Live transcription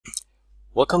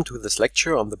Welcome to this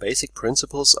lecture on the basic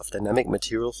principles of dynamic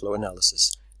material flow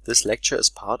analysis. This lecture is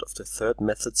part of the third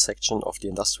method section of the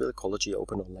Industrial Ecology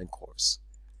Open Online course.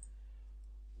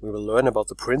 We will learn about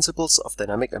the principles of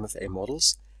dynamic MFA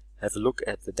models, have a look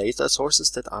at the data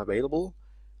sources that are available,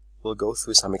 we'll go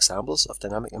through some examples of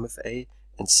dynamic MFA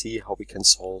and see how we can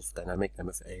solve dynamic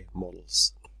MFA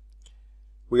models.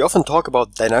 We often talk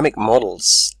about dynamic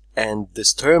models, and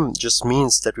this term just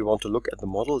means that we want to look at the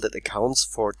model that accounts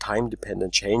for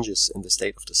time-dependent changes in the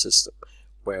state of the system,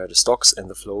 where the stocks and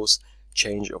the flows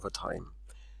change over time.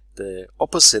 The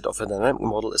opposite of a dynamic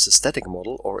model is a static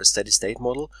model or a steady-state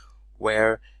model,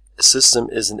 where a system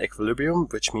is in equilibrium,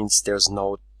 which means there's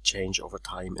no change over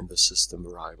time in the system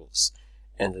variables.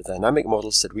 And the dynamic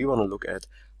models that we want to look at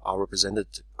are represented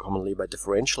commonly by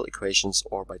differential equations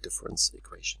or by difference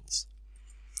equations.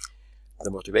 The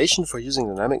motivation for using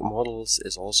dynamic models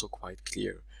is also quite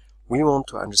clear. We want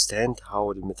to understand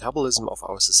how the metabolism of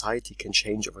our society can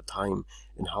change over time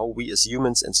and how we as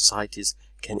humans and societies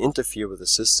can interfere with the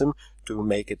system to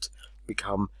make it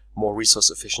become more resource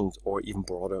efficient or even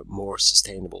broader, more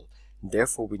sustainable. And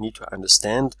therefore, we need to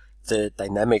understand the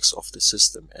dynamics of the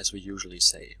system, as we usually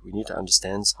say. We need to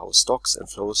understand how stocks and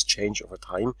flows change over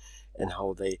time and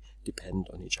how they depend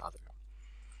on each other.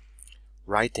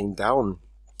 Writing down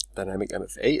dynamic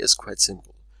MFA is quite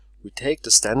simple. We take the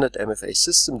standard MFA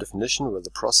system definition with the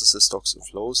processes, stocks and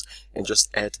flows and just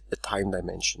add a time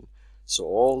dimension. So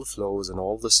all the flows and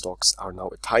all the stocks are now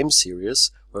a time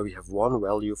series where we have one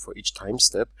value for each time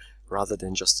step rather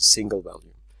than just a single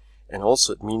value. And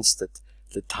also it means that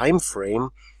the time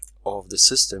frame of the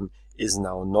system is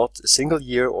now not a single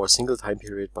year or a single time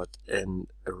period, but in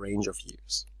a range of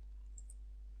years.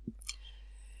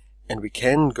 And we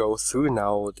can go through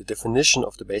now the definition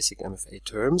of the basic MFA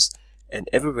terms, and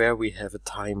everywhere we have a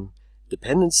time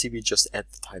dependency, we just add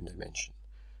the time dimension.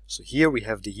 So here we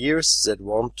have the years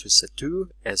Z1 to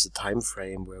Z2 as a time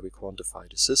frame where we quantify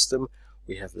the system.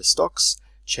 We have the stocks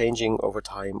changing over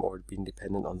time or being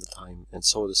dependent on the time, and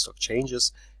so the stock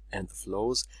changes, and the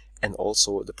flows, and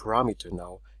also the parameter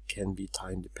now can be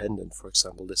time dependent. For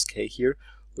example, this K here,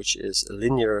 which is a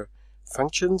linear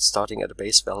function starting at a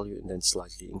base value and then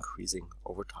slightly increasing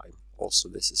over time. Also,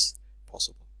 this is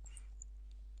possible.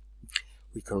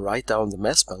 We can write down the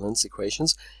mass balance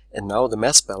equations, and now the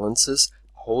mass balances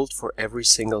hold for every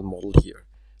single model here.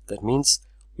 That means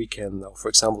we can now, for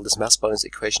example, this mass balance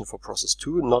equation for process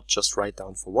 2 not just write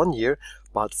down for 1 year,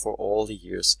 but for all the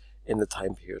years in the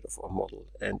time period of our model.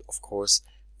 And of course,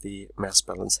 the mass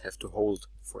balance have to hold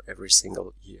for every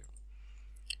single year.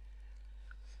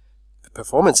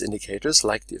 Performance indicators,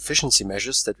 like the efficiency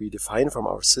measures that we define from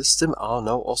our system, are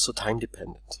now also time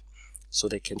dependent. So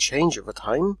they can change over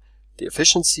time. The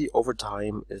efficiency over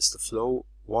time is the flow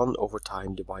 1 over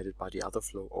time divided by the other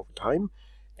flow over time,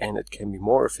 and it can be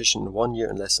more efficient in 1 year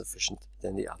and less efficient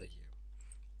than the other year.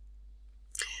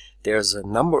 There's a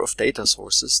number of data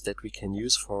sources that we can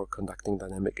use for conducting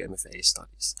dynamic MFA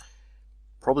studies.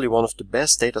 Probably one of the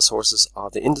best data sources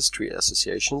are the industry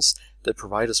associations that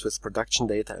provide us with production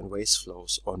data and waste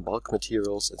flows on bulk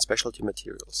materials and specialty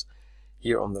materials.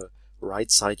 Here on the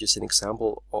right side you see an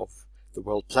example of the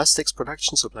world plastics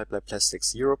production, so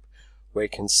Plastics Europe, where you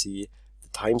can see the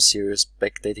time series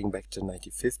dating back to the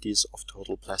 1950s of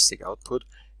total plastic output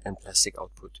and plastic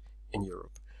output in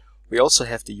Europe. We also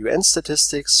have the UN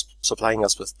statistics supplying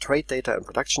us with trade data and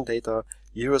production data,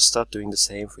 Eurostat doing the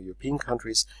same for European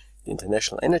countries, the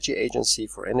International Energy Agency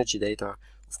for energy data,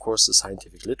 of course the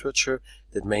scientific literature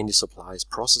that mainly supplies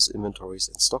process inventories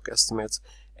and stock estimates,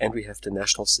 and we have the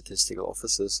national statistical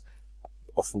offices,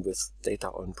 often with data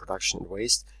on production and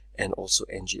waste, and also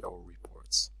NGO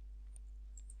reports.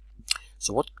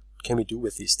 So what can we do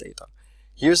with these data?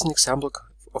 Here's an example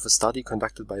of a study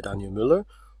conducted by Daniel Müller,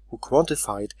 who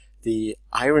quantified the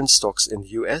iron stocks in the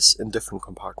US in different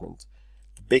compartments.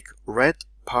 The big red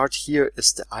part here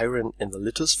is the iron in the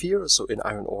lithosphere, so in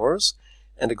iron ores,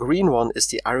 and the green one is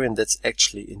the iron that's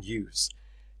actually in use.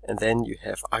 And then you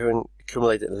have iron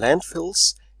accumulated in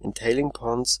landfills, in tailing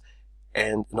ponds,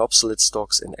 and in obsolete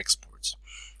stocks and exports.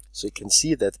 So you can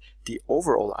see that the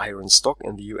overall iron stock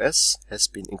in the US has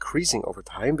been increasing over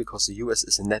time because the US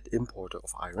is a net importer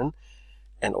of iron,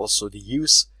 and also the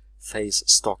use phase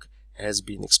stock has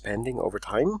been expanding over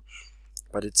time,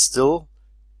 but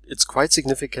it's quite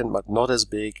significant, but not as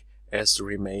big as the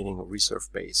remaining reserve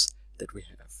base that we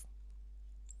have.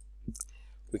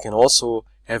 We can also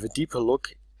have a deeper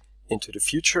look into the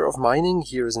future of mining.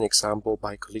 Here is an example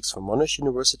by colleagues from Monash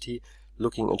University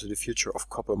looking into the future of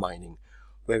copper mining,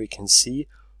 where we can see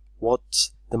what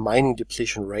the mining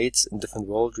depletion rates in different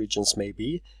world regions may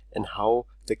be and how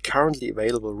the currently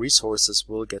available resources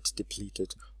will get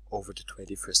depleted over the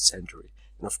 21st century.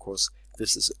 And of course,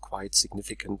 this is quite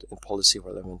significant and policy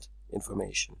relevant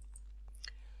information.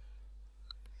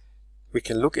 We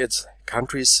can look at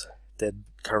countries that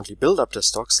currently build up their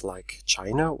stocks, like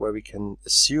China, where we can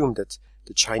assume that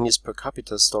the Chinese per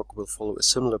capita stock will follow a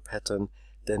similar pattern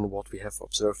than what we have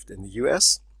observed in the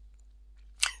US.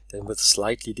 Then with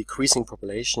slightly decreasing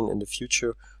population in the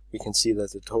future, we can see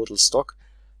that the total stock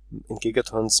in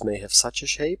gigatons may have such a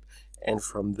shape, and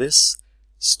from this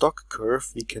stock curve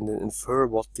we can then infer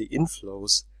what the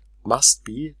inflows must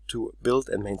be to build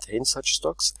and maintain such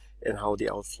stocks and how the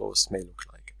outflows may look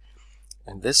like.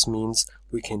 And this means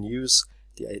we can use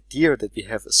the idea that we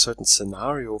have a certain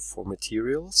scenario for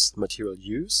material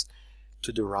use,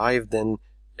 to derive then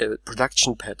a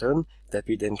production pattern that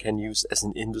we then can use as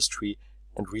an industry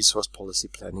and resource policy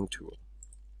planning tool.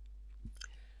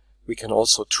 We can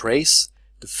also trace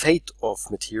the fate of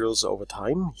materials over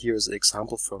time. Here is an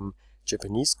example from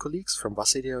Japanese colleagues from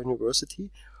Waseda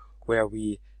University, where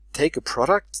we take a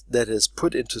product that is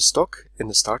put into stock in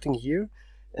the starting year,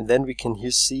 and then we can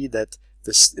here see that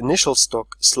this initial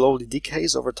stock slowly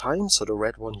decays over time. So the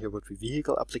red one here would be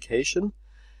vehicle application,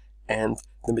 and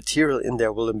the material in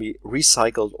there will be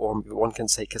recycled, or one can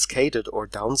say cascaded or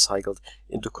downcycled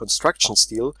into construction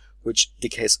steel, which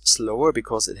decays slower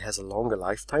because it has a longer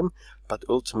lifetime, but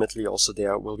ultimately also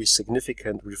there will be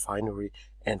significant refinery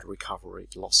and recovery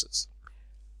losses.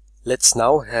 Let's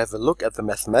now have a look at the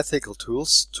mathematical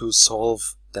tools to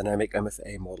solve dynamic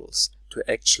MFA models, to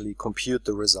actually compute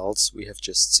the results we have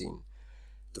just seen.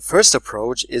 The first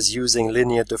approach is using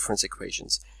linear difference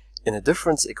equations. In a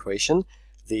difference equation,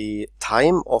 the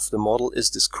time of the model is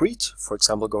discrete, for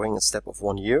example going a step of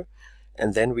 1 year,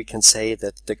 and then we can say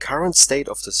that the current state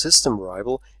of the system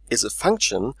variable is a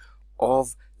function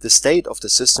of the state of the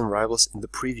system variables in the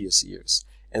previous years.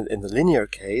 And in the linear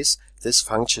case, this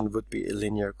function would be a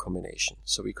linear combination.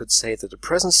 So we could say that the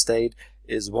present state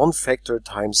is one factor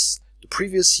times the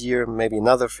previous year, maybe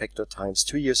another factor times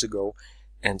 2 years ago,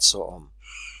 and so on.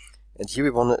 And here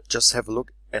we want to just have a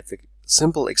look at the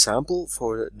simple example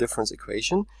for the difference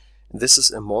equation. This is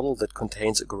a model that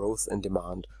contains a growth and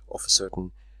demand of a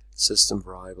certain system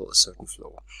variable, a certain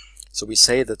flow. So we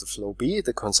say that the flow B,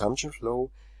 the consumption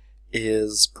flow,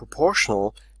 is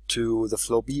proportional to the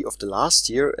flow B of the last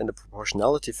year, and the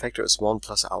proportionality factor is 1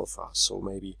 plus alpha, so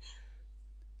maybe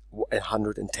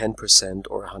 110%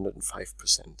 or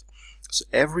 105%. So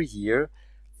every year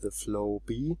the flow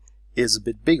B is a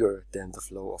bit bigger than the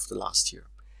flow of the last year.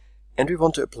 And we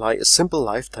want to apply a simple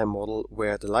lifetime model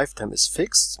where the lifetime is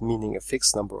fixed, meaning a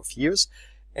fixed number of years,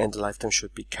 and the lifetime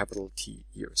should be capital T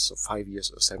years, so 5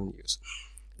 years or 7 years.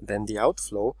 And then the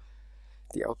outflow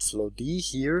D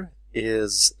here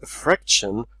is a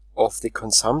fraction of the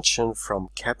consumption from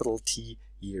capital T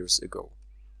years ago.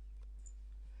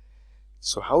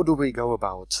 So how do we go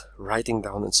about writing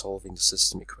down and solving the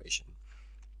system equation?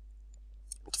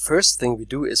 The first thing we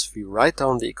do is we write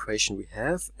down the equation we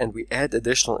have, and we add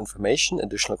additional information,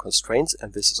 additional constraints,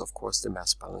 and this is of course the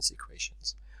mass balance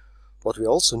equations. What we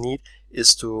also need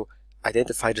is to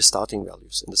identify the starting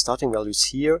values, and the starting values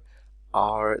here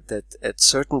are that at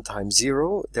certain time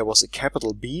 0 there was a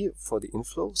capital B for the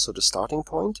inflow, so the starting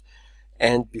point,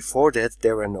 and before that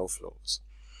there were no flows.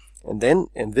 And then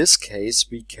in this case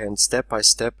we can step by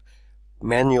step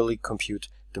manually compute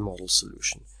the model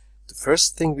solution. The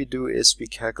first thing we do is we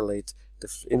calculate the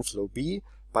inflow B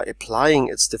by applying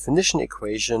its definition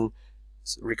equation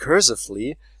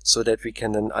recursively, so that we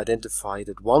can then identify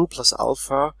that 1 plus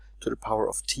alpha to the power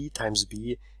of T times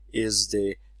B is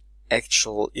the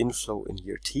actual inflow in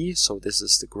year T. So this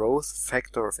is the growth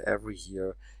factor of every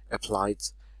year applied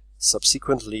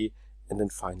subsequently, and then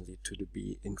finally to the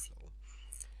B inflow.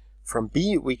 From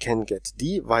B we can get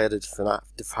D via the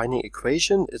defining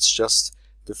equation. It's just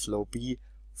the flow B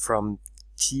from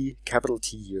T, capital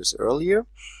T years earlier.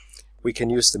 We can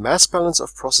use the mass balance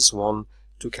of process 1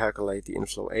 to calculate the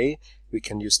inflow A. We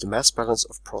can use the mass balance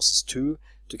of process 2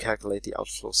 to calculate the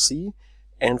outflow C.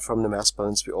 And from the mass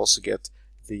balance we also get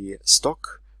the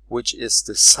stock, which is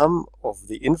the sum of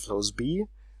the inflows B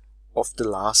of the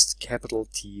last capital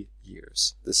T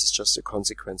years. This is just a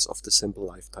consequence of the simple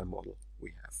lifetime model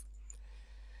we have.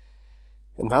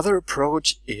 Another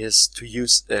approach is to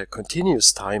use a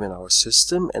continuous time in our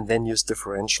system and then use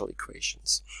differential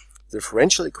equations.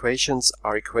 Differential equations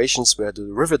are equations where the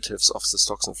derivatives of the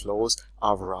stocks and flows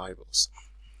are variables.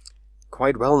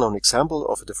 Quite well-known example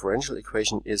of a differential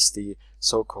equation is the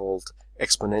so-called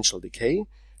exponential decay.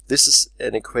 This is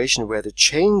an equation where the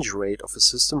change rate of a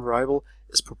system variable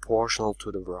is proportional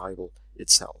to the variable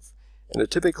itself. And a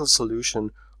typical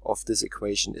solution of this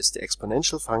equation is the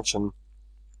exponential function,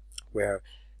 where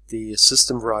the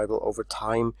system variable over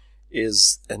time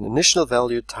is an initial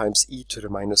value times e to the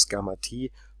minus gamma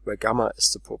t, where gamma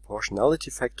is the proportionality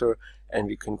factor, and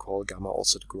we can call gamma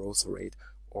also the growth rate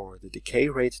or the decay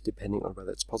rate, depending on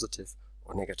whether it's positive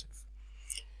or negative.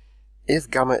 If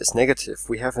gamma is negative,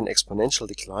 we have an exponential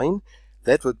decline.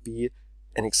 That would be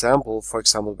an example, for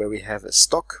example, where we have a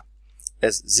stock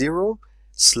as 0,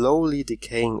 slowly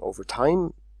decaying over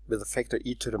time with a factor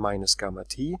e to the minus gamma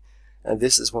t, and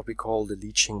this is what we call the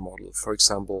leaching model. For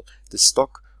example, the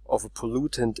stock of a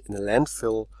pollutant in a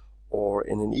landfill or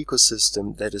in an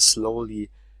ecosystem that is slowly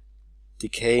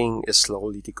decaying is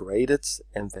slowly degraded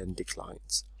and then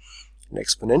declines. An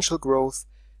exponential growth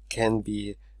can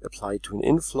be applied to an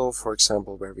inflow, for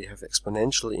example, where we have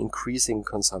exponentially increasing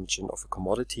consumption of a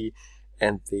commodity,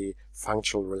 and the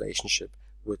functional relationship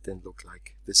would then look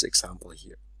like this example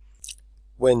here.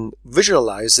 When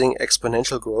visualizing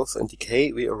exponential growth and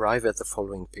decay, we arrive at the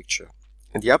following picture.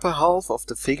 In the upper half of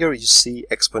the figure you see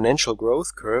exponential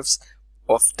growth curves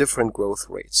of different growth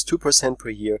rates, 2% per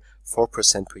year,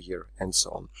 4% per year, and so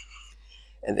on.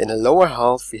 And in the lower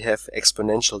half we have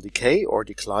exponential decay or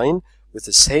decline with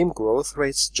the same growth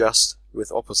rates, just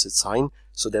with opposite sign.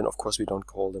 So then of course we don't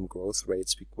call them growth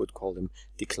rates, we would call them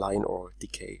decline or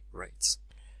decay rates.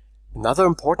 Another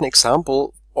important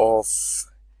example of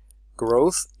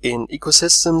growth in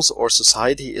ecosystems or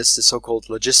society is the so-called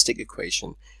logistic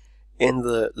equation. In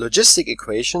the logistic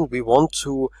equation, we want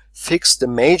to fix the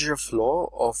major flaw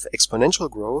of exponential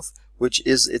growth, which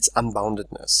is its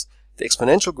unboundedness. The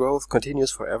exponential growth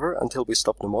continues forever until we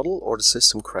stop the model or the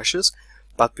system crashes,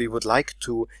 but we would like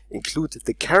to include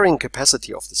the carrying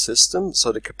capacity of the system,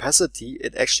 so the capacity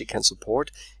it actually can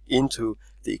support, into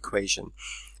the equation.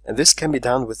 And this can be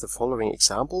done with the following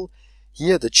example.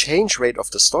 Here the change rate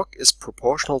of the stock is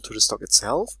proportional to the stock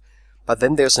itself, but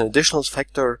then there's an additional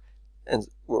factor, and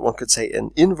one could say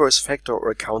an inverse factor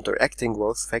or a counteracting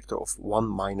growth factor of 1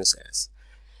 minus s.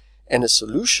 And a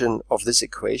solution of this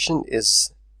equation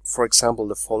is, for example,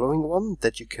 the following one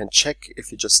that you can check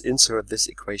if you just insert this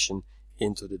equation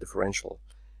into the differential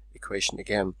equation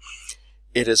again.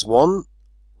 It is 1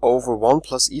 over 1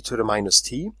 plus e to the minus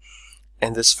t,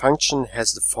 and this function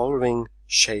has the following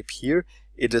shape here.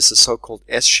 It is a so-called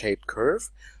S-shaped curve,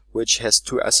 which has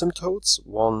two asymptotes,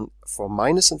 one for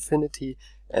minus infinity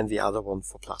and the other one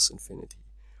for plus infinity.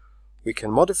 We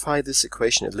can modify this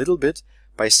equation a little bit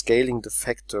by scaling the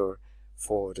factor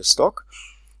for the stock,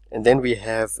 and then we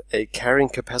have a carrying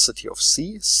capacity of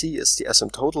c. C is the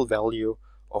asymptotal value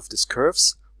of these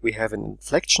curves. We have an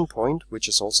inflection point, which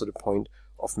is also the point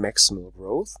of maximal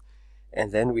growth,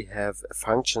 and then we have a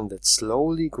function that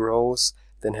slowly grows,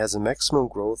 then has a maximum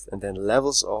growth, and then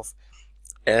levels off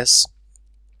as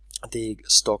the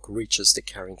stock reaches the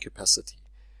carrying capacity.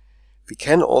 We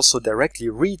can also directly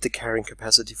read the carrying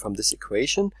capacity from this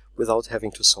equation without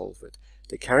having to solve it.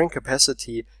 The carrying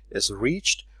capacity is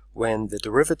reached when the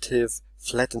derivative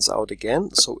flattens out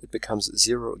again, so it becomes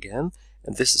 0 again,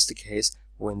 and this is the case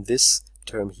when this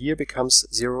term here becomes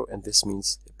 0, and this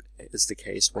means it is the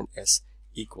case when s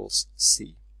equals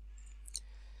c.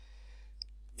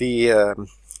 The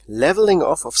leveling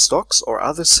off of stocks or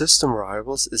other system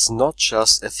variables is not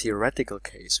just a theoretical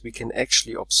case. We can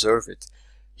actually observe it.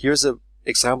 Here's an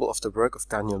example of the work of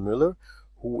Daniel Müller,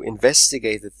 who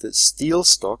investigated the steel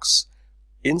stocks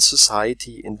in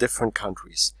society in different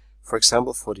countries. For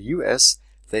example, for the US,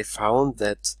 they found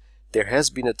that there has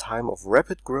been a time of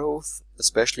rapid growth,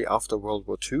 especially after World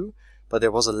War II, but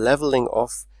there was a leveling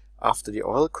off after the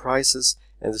oil crisis,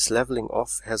 and this leveling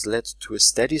off has led to a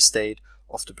steady state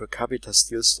of the per capita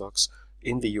steel stocks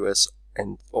in the US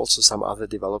and also some other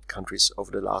developed countries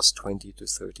over the last 20 to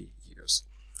 30 years.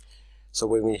 So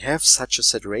when we have such a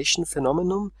saturation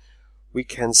phenomenon, we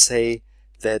can say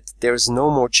that there is no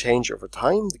more change over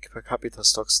time, the per capita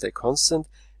stocks stay constant,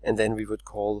 and then we would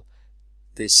call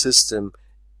the system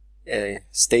a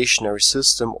stationary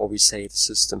system, or we say the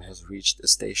system has reached a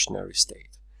stationary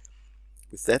state.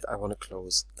 With that, I want to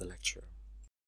close the lecture.